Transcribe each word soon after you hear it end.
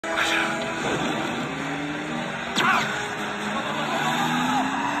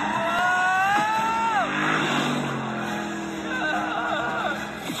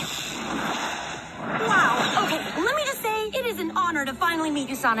finally meet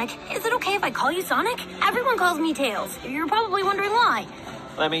you, Sonic. Is it okay if I call you Sonic? Everyone calls me Tails. You're probably wondering why.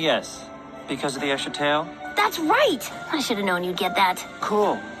 Let me guess. Because of the extra tail? That's right! I should have known you'd get that.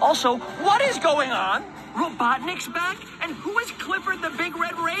 Cool. Also, what is going on? Robotnik's back? And who is Clifford the Big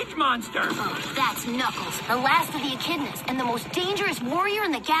Red Rage Monster? Oh, that's Knuckles, the last of the Echidnas, and the most dangerous warrior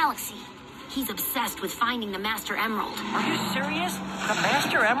in the galaxy. He's obsessed with finding the Master Emerald. Are you serious? The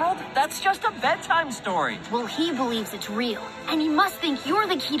Master Emerald? That's just a bedtime story. Well, he believes it's real, and he must think you're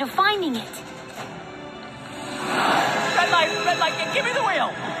the key to finding it. Red light, give me the wheel!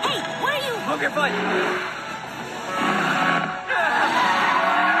 Hey, what are you... Move your foot!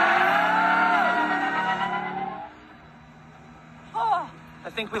 I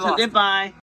think we lost. Goodbye.